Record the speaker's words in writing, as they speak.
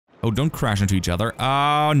Oh, don't crash into each other.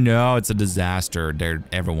 Oh no, it's a disaster.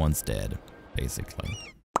 Everyone's dead, basically.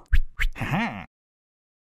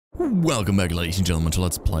 Welcome back, ladies and gentlemen, to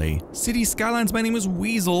Let's Play City Skylines. My name is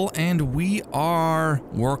Weasel, and we are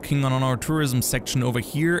working on our tourism section over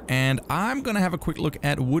here, and I'm gonna have a quick look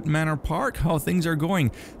at Wood Manor Park, how things are going.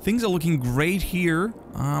 Things are looking great here.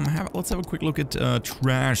 Let's have a quick look at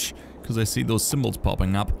trash, because I see those symbols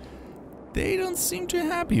popping up. They don't seem too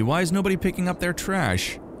happy. Why is nobody picking up their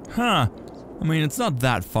trash? Huh. I mean, it's not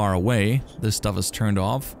that far away. This stuff is turned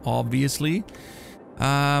off, obviously.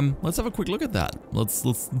 Let's have a quick look at that. Let's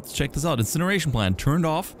check this out. Incineration plant turned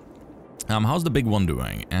off. How's the big one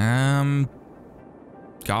doing?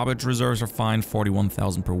 Garbage reserves are fine,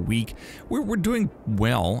 41,000 per week. We're doing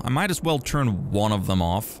well. I might as well turn one of them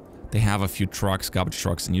off. They have a few trucks, garbage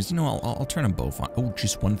trucks in use. You know, I'll turn them both on. Oh,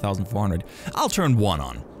 just 1,400. I'll turn one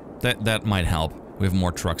on. That might help. We have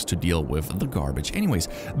more trucks to deal with the garbage. Anyways,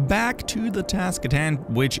 back to the task at hand,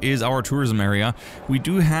 which is our tourism area. We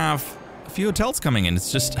do have a few hotels coming in.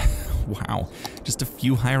 It's just, wow, just a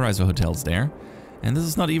few high-rise hotels there. And this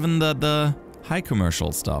is not even the high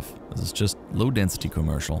commercial stuff. This is just low-density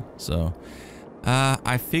commercial. So,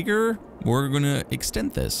 I figure we're gonna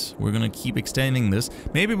extend this. We're gonna keep extending this.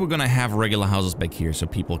 Maybe we're gonna have regular houses back here so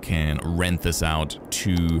people can rent this out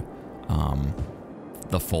to,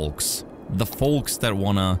 the folks that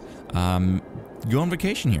wanna go on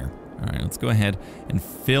vacation here. All right, let's go ahead and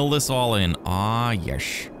fill this all in. Ah,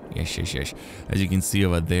 yes. Yes. As you can see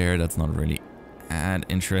over there, that's not really that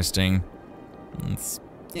interesting. Let's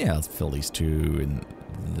fill these two and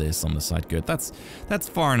this on the side. Good. That's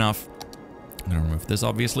far enough. I'm gonna remove this,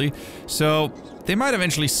 obviously. So they might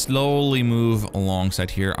eventually slowly move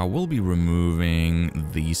alongside here. I will be removing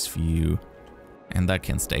these few, and that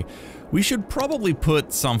can stay. We should probably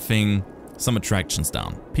put some attractions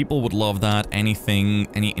down. People would love that. Anything,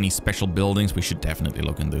 any special buildings, we should definitely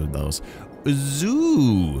look into those. A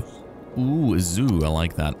zoo! Ooh, a zoo, I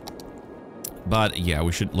like that. But yeah,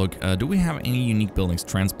 we should look, do we have any unique buildings?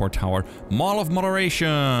 Transport tower, Mall of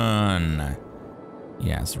Moderation!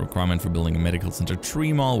 Yes, requirement for building a medical center,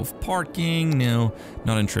 tree mall with parking, no,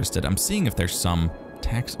 not interested. I'm seeing if there's some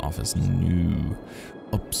tax office, no.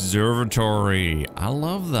 Observatory, I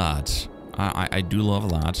love that. I do love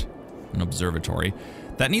that. An observatory.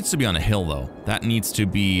 That needs to be on a hill though. That needs to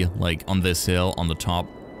be like on this hill, on the top.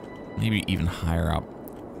 Maybe even higher up.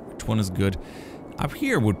 Which one is good? Up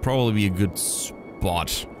here would probably be a good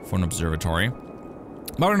spot for an observatory.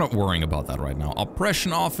 But we're not worrying about that right now.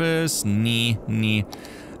 Oppression office, nee.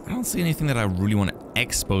 I don't see anything that I really want.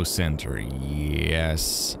 Expo center,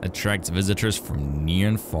 yes. Attracts visitors from near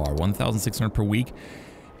and far. 1,600 per week.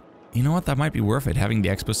 You know what? That might be worth it. Having the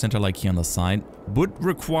expo center like here on the side would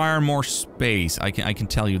require more space. I can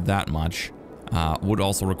tell you that much. Would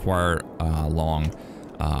also require long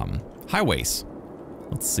highways.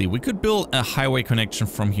 Let's see. We could build a highway connection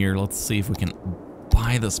from here. Let's see if we can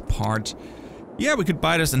buy this part. Yeah, we could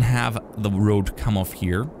buy this and have the road come off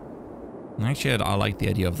here. Actually, I like the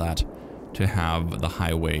idea of that. To have the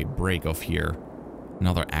highway break off here.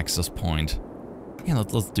 Another access point. Yeah,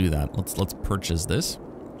 let's do that. Let's purchase this.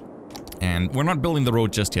 And we're not building the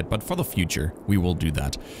road just yet, but for the future, we will do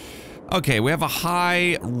that. Okay, we have a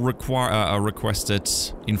high requested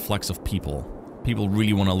influx of people. People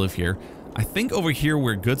really want to live here. I think over here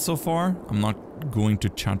we're good so far. I'm not going to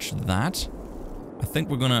touch that. I think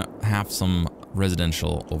we're gonna have some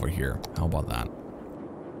residential over here. How about that?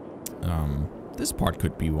 This part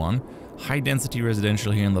could be one. High density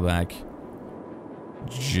residential here in the back.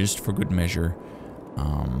 Just for good measure.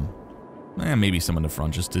 Maybe some in the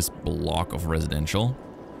front, just this block of residential.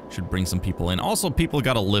 Should bring some people in. Also, people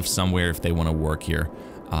gotta live somewhere if they want to work here.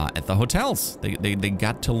 At the hotels. They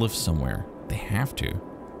got to live somewhere. They have to.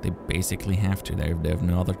 They basically have to. They have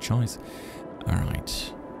no other choice.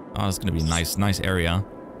 Alright. Oh, it's gonna be a nice area.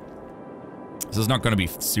 This is not gonna be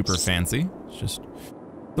super fancy. It's just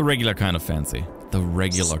the regular kind of fancy. The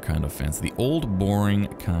regular kind of fancy. The old, boring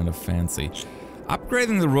kind of fancy.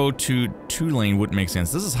 Upgrading the road to 2-lane would make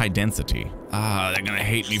sense. This is high density. They're gonna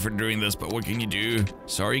hate me for doing this, but what can you do?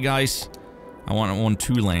 Sorry, guys. I want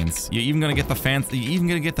 2 lanes. You're even gonna get the fancy. You're even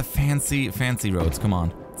gonna get the fancy roads. Come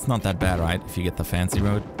on, it's not that bad, right? If you get the fancy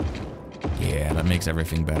road. Yeah, that makes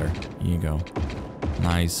everything better. Here you go.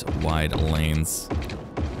 Nice wide lanes,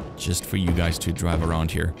 just for you guys to drive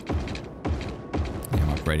around here. Yeah,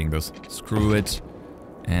 I'm upgrading this. Screw it.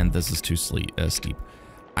 And this is too steep.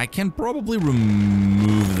 I can probably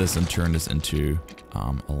remove this and turn this into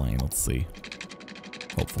a lane. Let's see.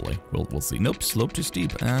 Hopefully. We'll see. Nope, slope too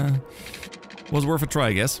steep. Was worth a try,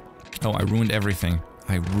 I guess. Oh, I ruined everything.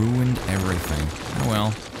 Oh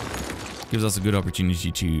well. Gives us a good opportunity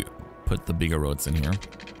to put the bigger roads in here.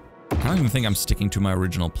 I don't even think I'm sticking to my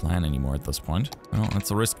original plan anymore at this point. Well, that's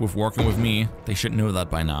a risk with working with me. They should know that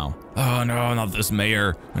by now. Oh no, not this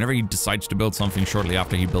mayor. Whenever he decides to build something shortly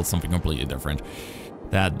after he builds something completely different.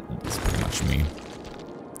 That's pretty much me.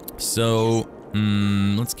 So,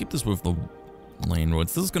 let's keep this with the lane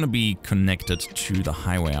roads. This is going to be connected to the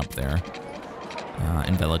highway up there.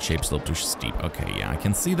 Invalid shape, slope too steep. Okay, yeah, I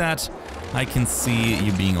can see that. I can see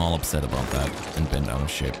you being all upset about that and bent out of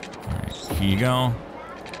shape. Alright, here you go.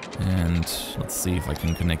 And let's see if I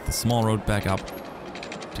can connect the small road back up.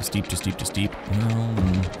 Too steep, too steep, too steep. Well,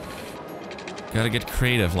 gotta get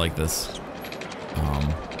creative like this.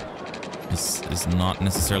 This is not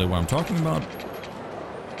necessarily what I'm talking about,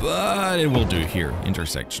 but it will do here.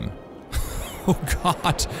 Intersection. Oh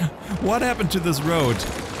god, what happened to this road?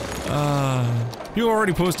 People are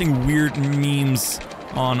already posting weird memes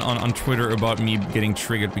on Twitter about me getting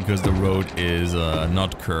triggered because the road is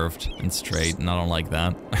not curved and straight, and I don't like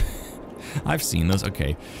that. I've seen this.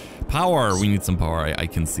 Okay, power. We need some power. I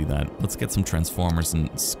can see that. Let's get some transformers and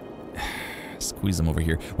squeeze them over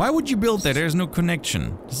here. Why would you build that? There's no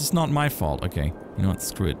connection. This is not my fault. Okay, you know what?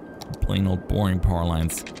 Screw it. Plain old boring power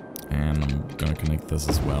lines. And I'm gonna connect this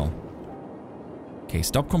as well. Okay,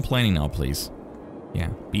 stop complaining now, please. Yeah,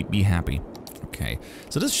 be happy. Okay,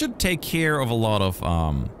 so this should take care of a lot of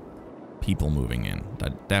people moving in.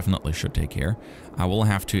 That definitely should take care. I will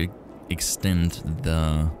have to extend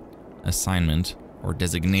the assignment or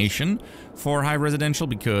designation for high residential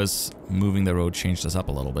because moving the road changed us up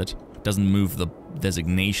a little bit. It doesn't move the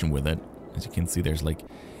designation with it. As you can see, there's like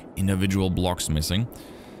individual blocks missing.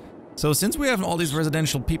 So since we have all these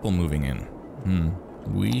residential people moving in,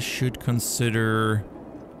 we should consider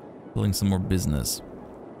building some more business.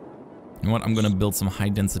 You know what? I'm gonna build some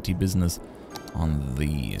high-density business on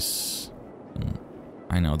these.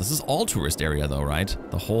 I know, this is all tourist area though, right?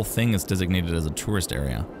 The whole thing is designated as a tourist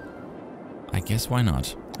area. I guess why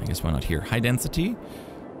not? I guess why not here? High density.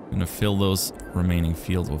 I'm gonna fill those remaining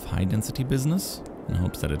fields with high-density business in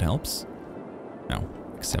hopes that it helps. No,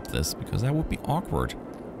 accept this because that would be awkward.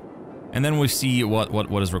 And then we see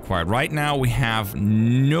what is required. Right now we have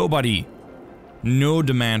nobody, no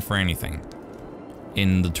demand for anything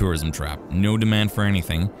in the tourism trap. No demand for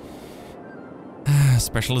anything.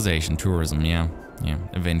 Specialization, tourism, yeah,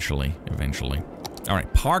 eventually.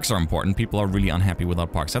 Alright, parks are important. People are really unhappy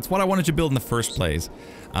without parks. That's what I wanted to build in the first place.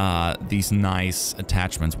 These nice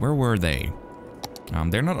attachments. Where were they?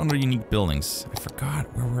 They're not under unique buildings. I forgot.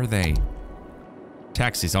 Where were they?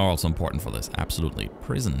 Taxis are also important for this. Absolutely.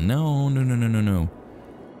 Prison. No.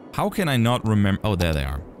 How can I not remember? Oh, there they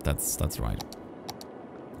are. That's right.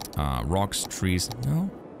 Rocks, trees. No.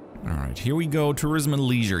 Alright, here we go. Tourism and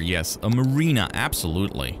leisure. Yes. A marina.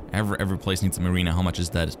 Absolutely. Every place needs a marina. How much is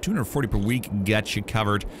that? 240 per week. Got you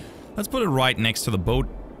covered. Let's put it right next to the boat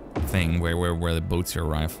thing where the boats here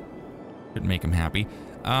arrive. Should make them happy.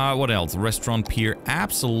 What else? Restaurant, pier.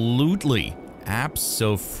 Absolutely.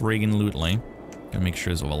 Abso-friggin-lutely. Gotta make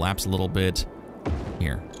sure this overlaps a little bit.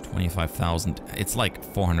 Here, 25,000. It's like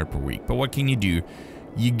 400 per week. But what can you do?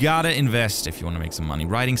 You gotta invest if you want to make some money.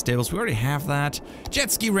 Riding stables, we already have that.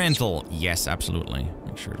 Jet ski rental. Yes, absolutely.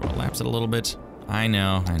 Make sure it overlaps it a little bit. I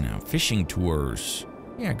know. Fishing tours.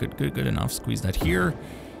 Yeah, good enough. Squeeze that here.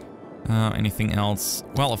 Anything else?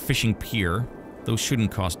 Well, a fishing pier. Those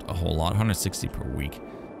shouldn't cost a whole lot. 160 per week.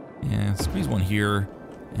 Yeah, squeeze one here.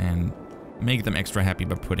 And make them extra happy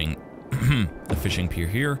by putting the fishing pier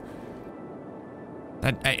here.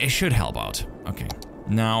 It should help out. Okay.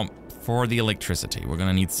 Now, for the electricity, we're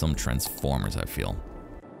gonna need some transformers, I feel.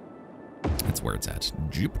 That's where it's at.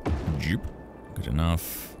 Joop. Good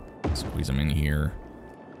enough. Squeeze them in here.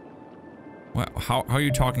 What? How are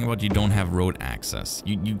you talking about you don't have road access?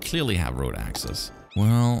 You clearly have road access.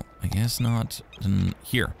 Well, I guess not.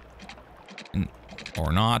 Here.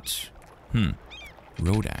 Or not.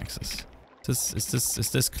 Road access. Is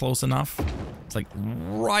this close enough? It's like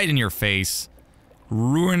right in your face.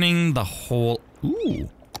 Ruining the whole... Ooh.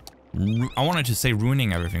 I wanted to say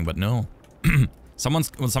ruining everything, but no.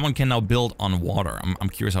 Someone can now build on water. I'm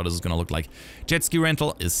curious how this is gonna look like. Jet ski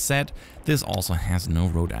rental is set. This also has no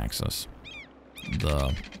road access.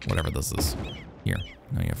 Whatever this is. Here.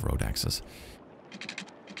 Now you have road access.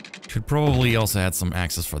 Should probably also add some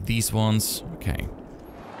access for these ones. Okay.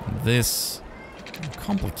 This...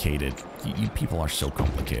 Complicated. You people are so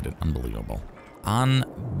complicated. Unbelievable.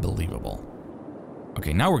 Unbelievable.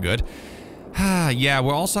 Okay, now we're good. Yeah,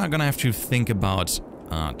 we're also gonna have to think about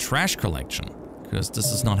trash collection, because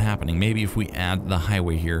this is not happening. Maybe if we add the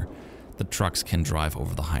highway here, the trucks can drive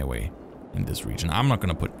over the highway in this region. I'm not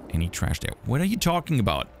gonna put any trash there. What are you talking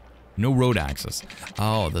about? No road access.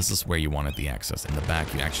 Oh, this is where you wanted the access. In the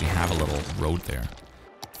back, you actually have a little road there.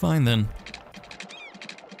 Fine then.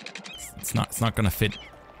 It's not gonna fit.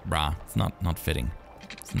 Brah, it's not fitting.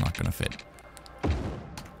 It's not gonna fit.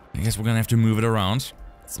 I guess we're gonna have to move it around.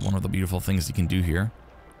 It's one of the beautiful things you can do here.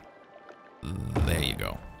 There you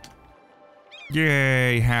go.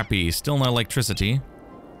 Yay, happy. Still no electricity.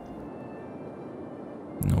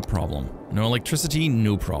 No problem. No electricity,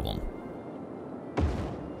 no problem.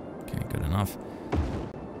 Okay, good enough.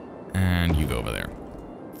 And you go over there.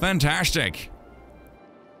 Fantastic!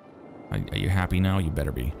 Are you happy now? You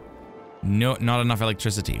better be. No, not enough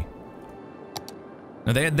electricity.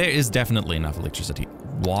 No, there is definitely enough electricity.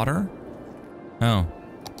 Water? Oh.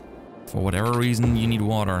 For whatever reason, you need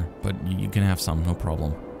water, but you can have some, no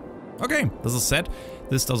problem. Okay, this is set.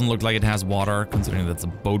 This doesn't look like it has water, considering that's a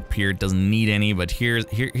boat pier. It doesn't need any, but here's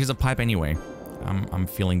a pipe anyway. I'm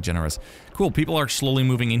feeling generous. Cool, people are slowly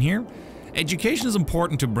moving in here. Education is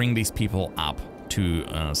important to bring these people up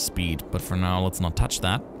to speed, but for now, let's not touch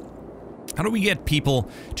that. How do we get people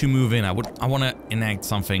to move in? I want to enact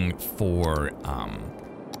something for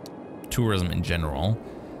tourism in general.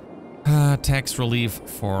 Tax relief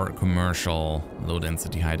for commercial, low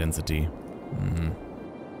density, high density.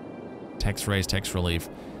 Tax raise, tax relief.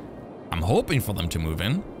 I'm hoping for them to move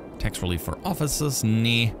in. Tax relief for offices,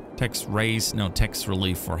 nah. Tax raise, no, tax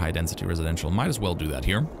relief for high density residential. Might as well do that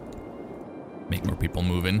here. Make more people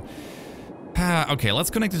move in. Okay,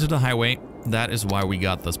 let's connect it to the highway. That is why we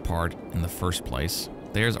got this part in the first place.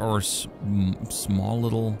 There's our small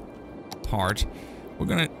little part. We're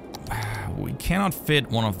gonna... we cannot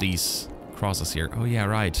fit one of these crosses here. Oh yeah,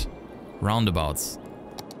 right. Roundabouts.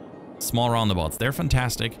 Small roundabouts. They're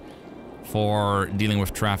fantastic for dealing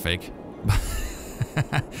with traffic.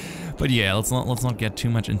 But yeah, let's not get too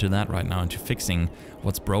much into that right now, into fixing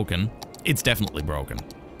what's broken. It's definitely broken.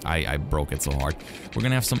 I broke it so hard. We're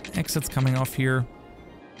gonna have some exits coming off here.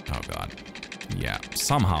 Oh god. Yeah,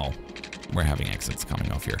 somehow we're having exits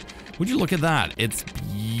coming off here. Would you look at that? It's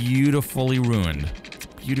beautifully ruined. It's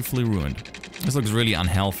beautifully ruined. This looks really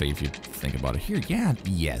unhealthy if you think about it. Here, yeah,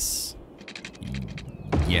 yes.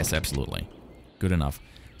 Yes, absolutely. Good enough.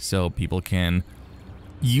 So people can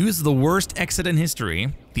use the worst exit in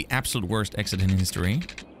history. The absolute worst exit in history.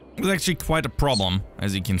 It was actually quite a problem,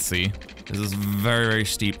 as you can see. This is very, very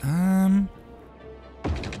steep.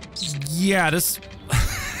 Yeah, this...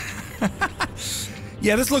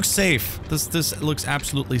 yeah, this looks safe. This looks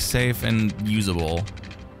absolutely safe and usable.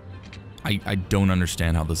 I don't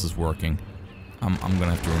understand how this is working. I'm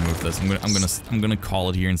gonna have to remove this. I'm gonna call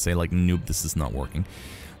it here and say like, nope, this is not working.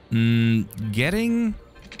 Getting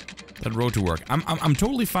that road to work. I'm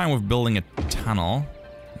totally fine with building a tunnel.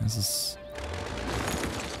 This is...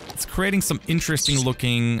 it's creating some interesting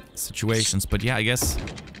looking situations, but yeah, I guess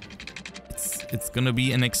it's gonna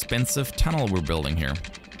be an expensive tunnel we're building here.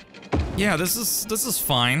 Yeah, this is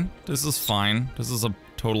fine. This is fine. This is a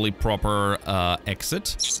totally proper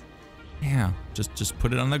exit. Yeah, just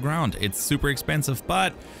put it on the ground. It's super expensive,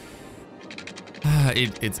 but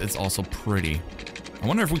it's also pretty. I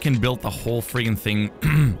wonder if we can build the whole friggin' thing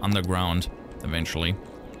underground eventually.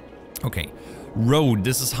 Okay, road.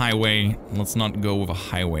 This is highway. Let's not go with a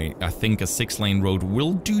highway. I think a 6-lane road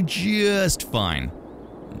will do just fine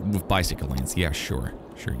with bicycle lanes. Yeah, sure.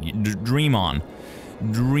 Dream on.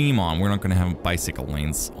 Dream on. We're not gonna have bicycle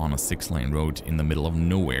lanes on a 6-lane road in the middle of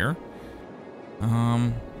nowhere.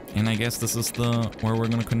 And I guess this is where we're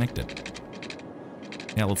gonna connect it.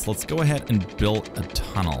 Yeah, let's go ahead and build a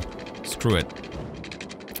tunnel. Screw it.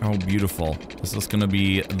 Oh, beautiful. This is gonna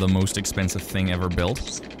be the most expensive thing ever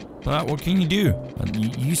built. But what can you do?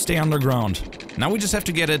 You stay underground. Now we just have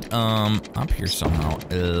to get it up here somehow.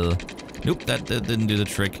 Nope, that didn't do the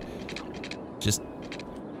trick. Just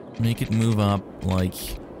make it move up like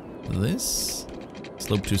this.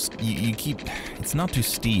 Slope too. You keep. It's not too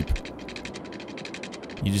steep.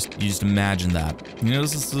 You just imagine that. You know,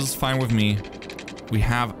 this is fine with me. We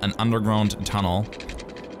have an underground tunnel.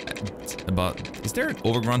 Is there an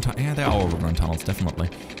overground tunnel? Yeah, there are overground tunnels, definitely.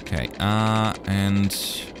 Okay, and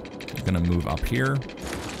you're gonna move up here.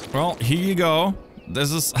 Well, here you go.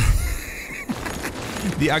 This is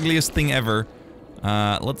the ugliest thing ever.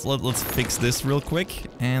 Let's fix this real quick,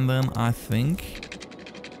 and then I think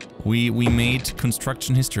we made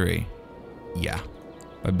construction history. Yeah,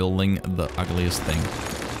 by building the ugliest thing.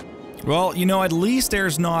 Well, you know, at least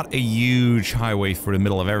there's not a huge highway through the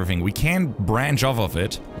middle of everything. We can branch off of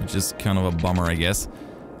it, which is kind of a bummer, I guess.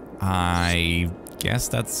 I guess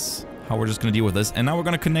that's how we're just gonna deal with this. And now we're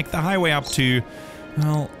gonna connect the highway up to,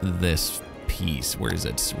 well, this piece. Where is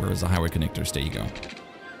it? Where is the highway connectors? There you go.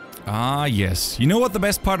 Ah, yes. You know what the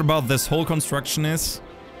best part about this whole construction is?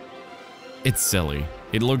 It's silly.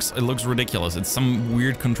 It looks ridiculous. It's some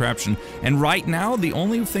weird contraption. And right now, the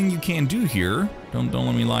only thing you can do here... Don't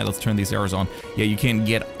let me lie, let's turn these arrows on. Yeah, you can't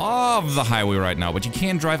get off the highway right now, but you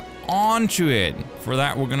can drive onto it. For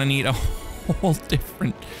that, we're gonna need a whole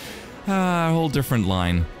different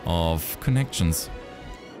line of connections.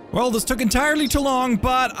 Well, this took entirely too long,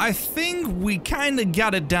 but I think we kinda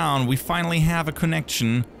got it down. We finally have a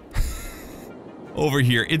connection over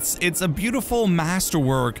here. It's a beautiful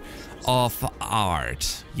masterwork of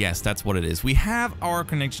art. Yes, that's what it is. We have our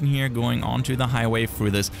connection here going onto the highway through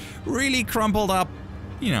this really crumpled up,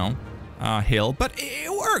 you know, hill, but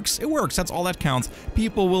it works. It works. That's all that counts.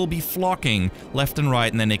 People will be flocking left and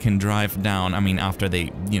right, and then they can drive down. I mean, after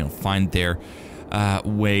they, you know, find their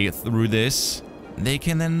way through this, they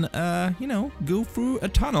can then, you know, go through a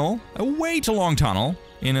tunnel, a way too long tunnel,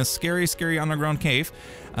 in a scary, scary underground cave,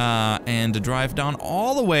 and drive down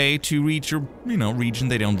all the way to reach a, you know, region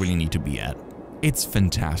they don't really need to be at. It's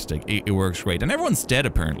fantastic. It works great. And everyone's dead,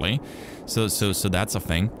 apparently. So that's a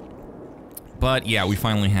thing. But yeah, we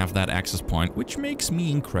finally have that access point, which makes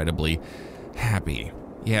me incredibly happy.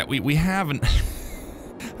 Yeah, we have an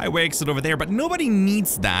highway exit over there, but nobody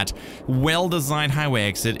needs that well-designed highway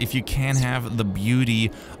exit if you can have the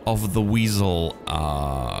beauty of the weasel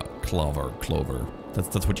clover.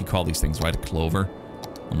 That's what you call these things, right? Clover?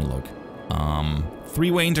 Let me look.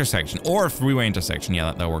 Three-way intersection, or three-way intersection.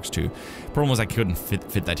 Yeah, that works too. Problem was I couldn't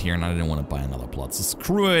fit that here, and I didn't want to buy another plot. So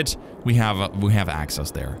screw it. We have access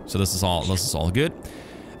there. So this is all good.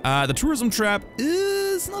 The tourism trap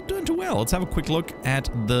is not doing too well. Let's have a quick look at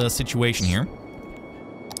the situation here.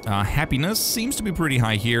 Happiness seems to be pretty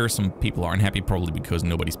high here. Some people aren't happy, probably because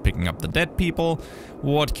nobody's picking up the dead people.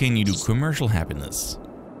 What can you do? Commercial happiness.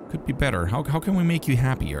 Could be better. How can we make you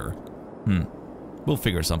happier? We'll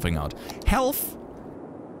figure something out. Health?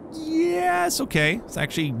 Yeah, it's okay. It's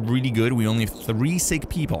actually really good. We only have 3 sick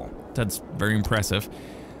people. That's very impressive.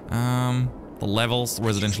 The levels,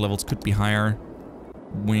 residential levels could be higher.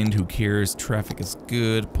 Wind, who cares? Traffic is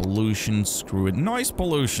good. Pollution, screw it. Noise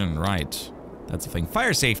pollution, right. That's a thing.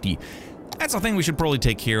 Fire safety. That's a thing we should probably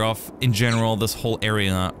take care of. In general, this whole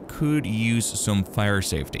area could use some fire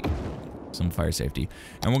safety.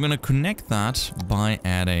 And we're gonna connect that by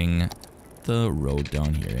adding the road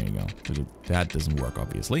down here. There you go. That doesn't work,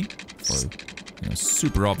 obviously, for, you know,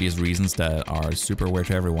 super obvious reasons that are super aware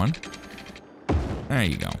to everyone. There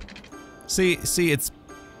you go. See,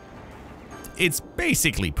 it's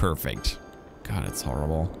basically perfect. God, it's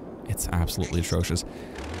horrible. It's absolutely atrocious.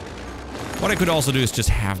 What I could also do is just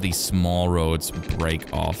have these small roads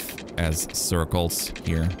break off as circles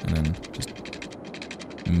here, and then just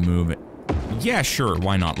move it. Yeah, sure,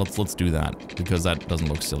 why not? Let's do that, because that doesn't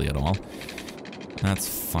look silly at all. That's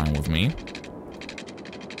fine with me.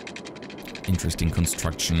 Interesting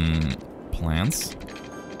construction plans.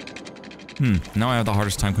 Now I have the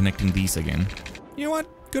hardest time connecting these again. You know what?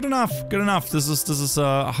 Good enough. Good enough. This is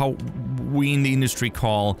how we in the industry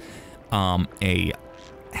call a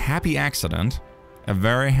happy accident. A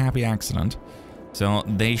very happy accident. So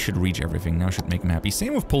they should reach everything. Now should make them happy.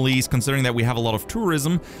 Same with police, considering that we have a lot of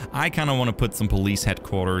tourism. I kind of want to put some police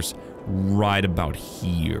headquarters right about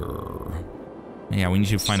here. Yeah, we need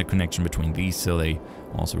to find a connection between these so they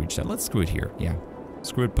also reach that. Let's screw it here. Yeah.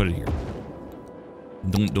 Screw it, put it here.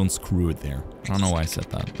 Don't screw it there. I don't know why I said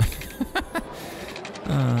that.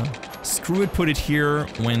 Screw it, put it here,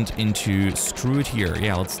 went into screw it here.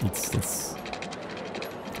 Yeah, let's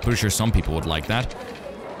pretty sure some people would like that.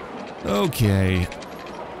 Okay.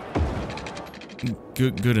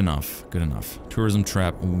 Good enough. Good enough. Tourism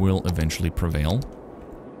trap will eventually prevail.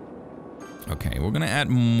 Okay, we're gonna add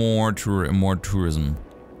more tourism,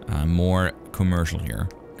 more commercial here,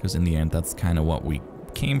 because in the end that's kind of what we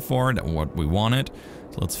came for, what we wanted.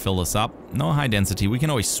 So let's fill this up. No high density. We can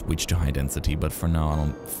always switch to high density, but for now I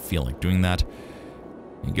don't feel like doing that.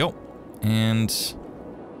 There you go. And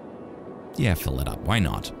yeah, fill it up. Why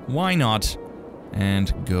not? Why not?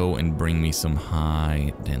 And go and bring me some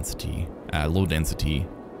high density, low density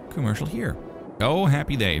commercial here. Oh,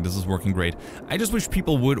 happy day. This is working great. I just wish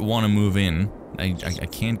people would want to move in. I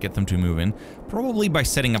can't get them to move in. Probably by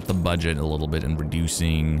setting up the budget a little bit and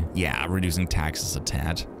reducing taxes a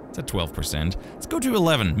tad. It's at 12%. Let's go to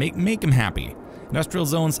 11. Make them happy. Industrial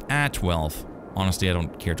zones at 12. Honestly, I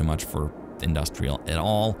don't care too much for industrial at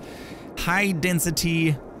all. High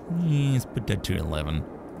density, let's put that to 11.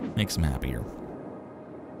 Makes them happier.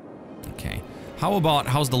 Okay.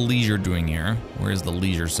 How's the leisure doing here? Where's the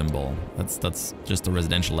leisure symbol? That's just the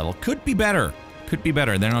residential level. Could be better. Could be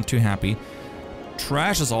better. They're not too happy.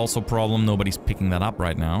 Trash is also a problem. Nobody's picking that up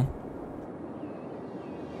right now.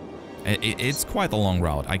 It's quite a long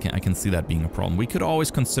route. I can see that being a problem. We could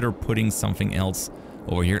always consider putting something else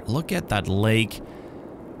over here. Look at that lake.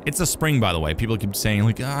 It's a spring, by the way. People keep saying,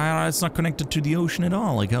 like, it's not connected to the ocean at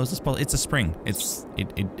all. Like, how is this possible? It's a spring.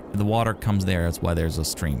 The water comes there. That's why there's a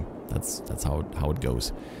stream. That's how it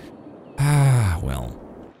goes. Ah, well.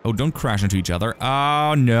 Oh, don't crash into each other.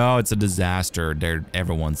 Oh, no, it's a disaster.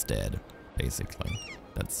 Everyone's dead, basically.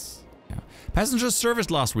 That's, yeah. Passengers serviced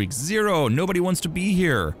last week, 0. Nobody wants to be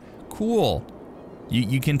here. Cool.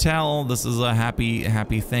 You can tell this is a happy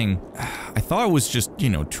thing. I thought it was just, you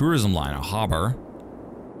know, tourism line, a harbor.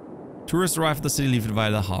 Tourists arrive at the city, leave it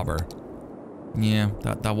via the harbor. Yeah,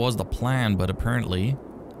 that was the plan, but apparently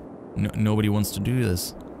nobody wants to do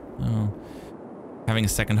this. Oh. Having a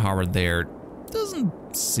second harbor there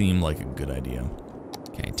doesn't seem like a good idea.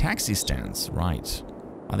 Okay, taxi stands, right.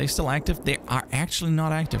 Are they still active? They are actually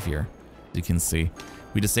not active here, as you can see.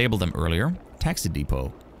 We disabled them earlier. Taxi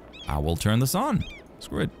depot. I will turn this on.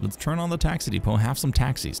 Screw it. Let's turn on the taxi depot. Have some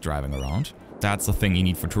taxis driving around. That's the thing you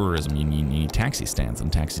need for tourism. You need taxi stands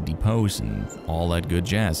and taxi depots and all that good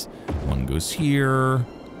jazz. One goes here.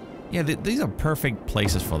 Yeah, these are perfect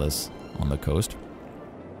places for this on the coast.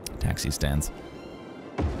 Taxi stands.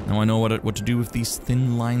 Now I know what to do with these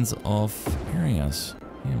thin lines of areas.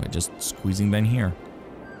 Yeah, by just squeezing them here.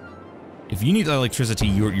 If you need electricity,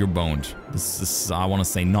 you're boned. This is, I want to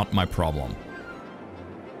say, not my problem.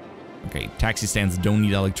 Okay, taxi stands don't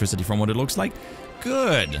need electricity from what it looks like.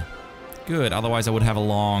 Good. Good, otherwise I would have a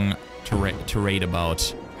long tirade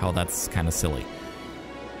about how that's kind of silly.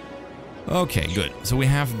 Okay, good. So we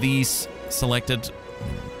have these selected.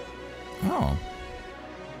 Oh.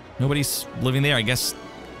 Nobody's living there. I guess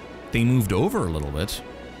they moved over a little bit.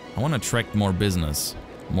 I want to attract more business,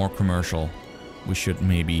 more commercial. We should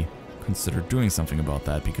maybe consider doing something about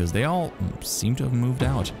that because they all seem to have moved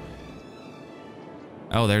out.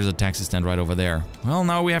 Oh, there's a taxi stand right over there. Well,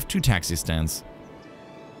 now we have 2 taxi stands.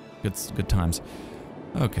 Good times.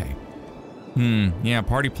 Okay. Yeah,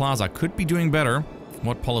 Party Plaza could be doing better.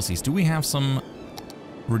 What policies? Do we have some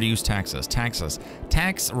reduced taxes?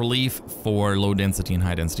 Tax relief for low density and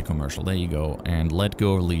high density commercial. There you go. And let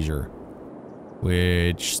go of leisure.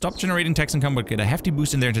 Which stop generating tax income but get a hefty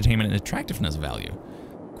boost in their entertainment and attractiveness value.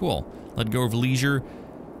 Cool. Let go of leisure.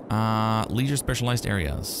 Leisure specialized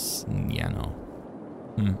areas. Yeah, no.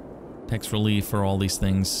 Tax relief for all these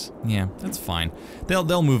things. Yeah, that's fine.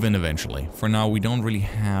 They'll move in eventually. For now, we don't really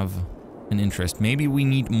have an interest. Maybe we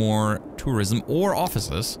need more tourism or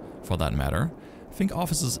offices, for that matter. I think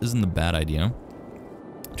offices isn't a bad idea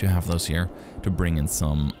to have those here to bring in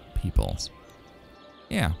some people.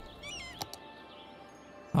 Yeah.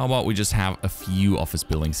 How about we just have a few office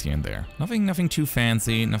buildings here and there? Nothing too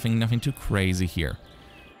fancy. Nothing too crazy here.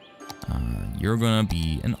 You're gonna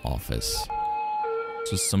be an office.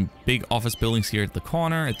 Just some big office buildings here at the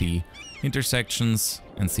corner, at the intersections,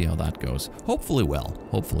 and see how that goes. Hopefully well.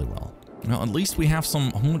 Hopefully well. Well, at least we have some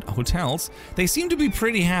hotels. They seem to be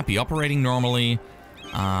pretty happy, operating normally,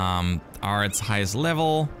 are at its highest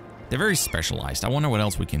level. They're very specialized. I wonder what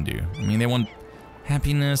else we can do. I mean, they want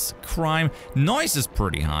happiness, crime. Noise is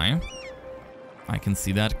pretty high. I can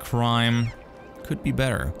see that. Crime could be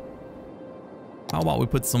better. How about we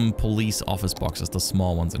put some police office boxes, the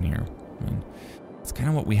small ones in here? I mean, it's kind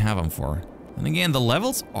of what we have them for. And again, the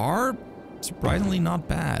levels are surprisingly not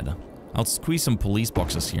bad. I'll squeeze some police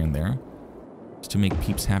boxes here and there, just to make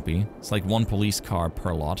peeps happy. It's like 1 police car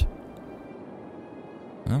per lot.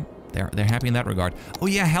 Well, they're happy in that regard. Oh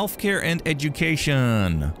yeah, healthcare and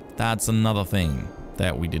education. That's another thing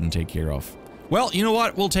that we didn't take care of. Well, you know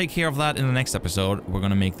what? We'll take care of that in the next episode. We're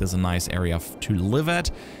gonna make this a nice area to live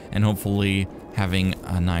at, and hopefully having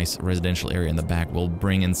a nice residential area in the back will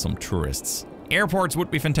bring in some tourists. Airports would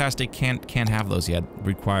be fantastic. Can't have those yet.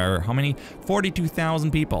 Require how many? 42,000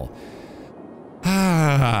 people.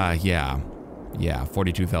 Ah, yeah. Yeah,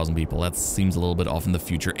 42,000 people. That seems a little bit off in the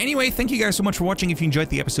future. Anyway, thank you guys so much for watching. If you enjoyed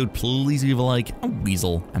the episode, please leave a like. A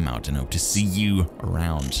weasel. I'm out and hope to see you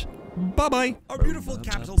around. Bye-bye. Our beautiful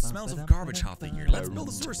capital smells of garbage half the year. Let's build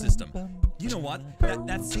a sewer system. You know what?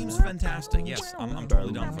 That seems fantastic. Yes, I'm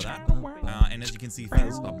totally down for that. And as you can see,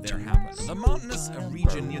 things up there happen. The mountainous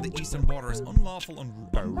region near the eastern border is unlawful and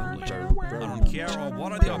unruly. I don't care, or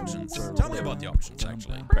what are the options? Tell me about the options,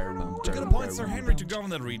 actually. We could appoint Sir Henry to govern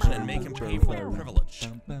that region and make him pay for the privilege.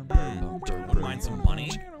 Wouldn't mind some money?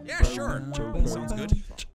 Yeah, sure. Sounds good.